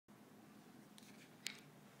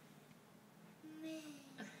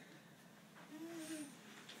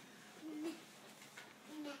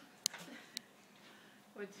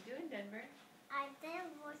What you doing, Denver? I've been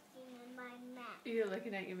looking at my map. You're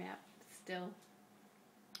looking at your map still.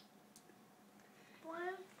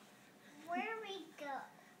 Where we go?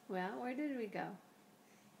 Well, where did we go?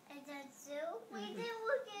 At the zoo? We didn't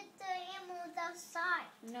look at the animals outside.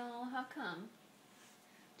 No, how come?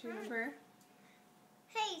 Do you remember?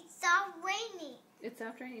 Hey, it stopped raining. It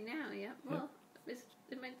stopped raining now, yep. Well,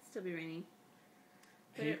 it might still be raining.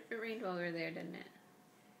 But it rained while we were there, didn't it?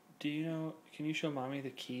 Do you know, can you show Mommy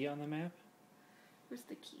the key on the map? Where's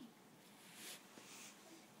the key?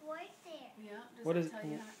 Right there. Yeah, What does is- it tell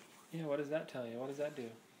you? Yeah, what does that tell you? What does that do?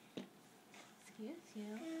 Excuse you.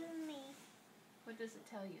 Excuse me. What does it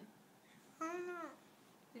tell you? Oh no.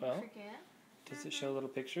 Did Well, you forget? Does it show little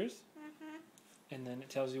pictures? Mm-hmm. And then it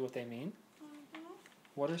tells you what they mean? Mm-hmm.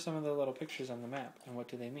 What are some of the little pictures on the map, and what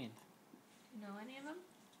do they mean? You know any of them?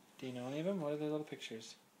 Do you know any of them? What are the little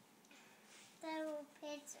pictures? The little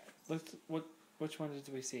pictures. Which ones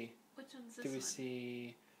did we see? Which one's this Do we one?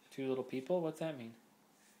 see two little people? What's that mean?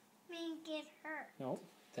 Me get hurt. No,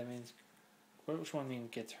 that means, which one means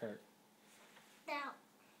gets hurt? That.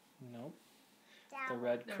 Nope. That. The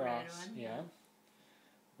red The cross. red one, yeah. yeah.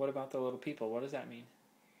 What about the little people? What does that mean?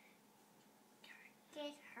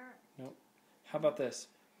 Get hurt. Nope. How about this?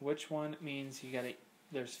 Which one means you gotta,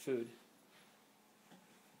 there's food?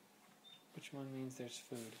 Which one means there's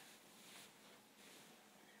food?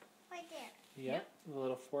 Right there. Yep. The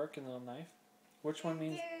little fork and the little knife. Which one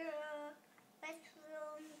means?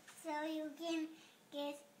 So you can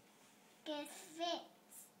get fit.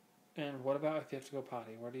 And what about if you have to go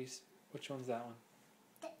potty? Which one's that one?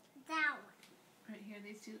 That one. Right here,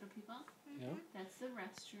 these two little people. Yep. That's the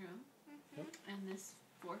restroom. Yep. And this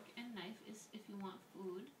fork and knife is if you want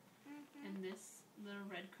food. And this little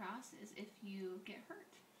red cross is if you get hurt.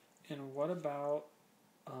 And what about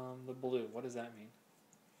the blue? What does that mean?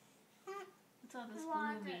 What's all this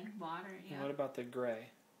Water. blue mean? Water, yeah. And what about the gray?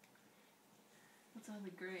 What's all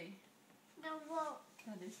the gray? The road.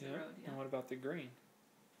 That is the Yep. road, yeah. And what about the green?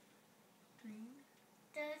 Green.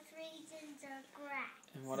 Those reasons are grass.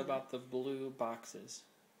 And what about the blue boxes?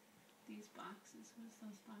 These boxes. What does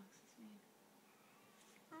those boxes mean?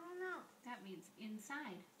 I don't know. That means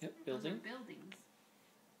inside. Yep. Those are Building. buildings.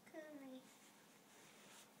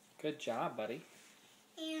 Good job, buddy.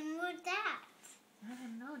 And with that. I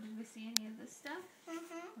don't know. Did we see any of this stuff?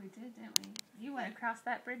 Mm-hmm. We did, didn't we? You went across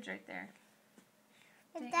that bridge right there.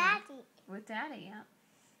 With Didn't you? Daddy. With Daddy, yeah.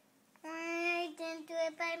 I didn't do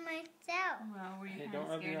it by myself. Well, were you Hey, kind don't of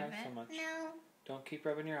rub your scared of eye it? so much. No. Don't keep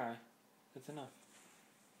rubbing your eye. That's enough.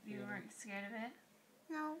 You weren't scared of it?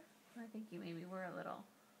 No. I think you maybe were a little.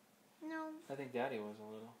 No. I think Daddy was a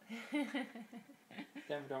little.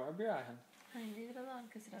 Then don't rub your eye, hon. Honey, leave it alone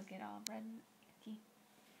because it'll get all red and icky.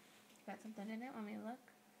 Got something in it? Want me to look?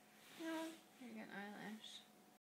 No. You got an eyelash.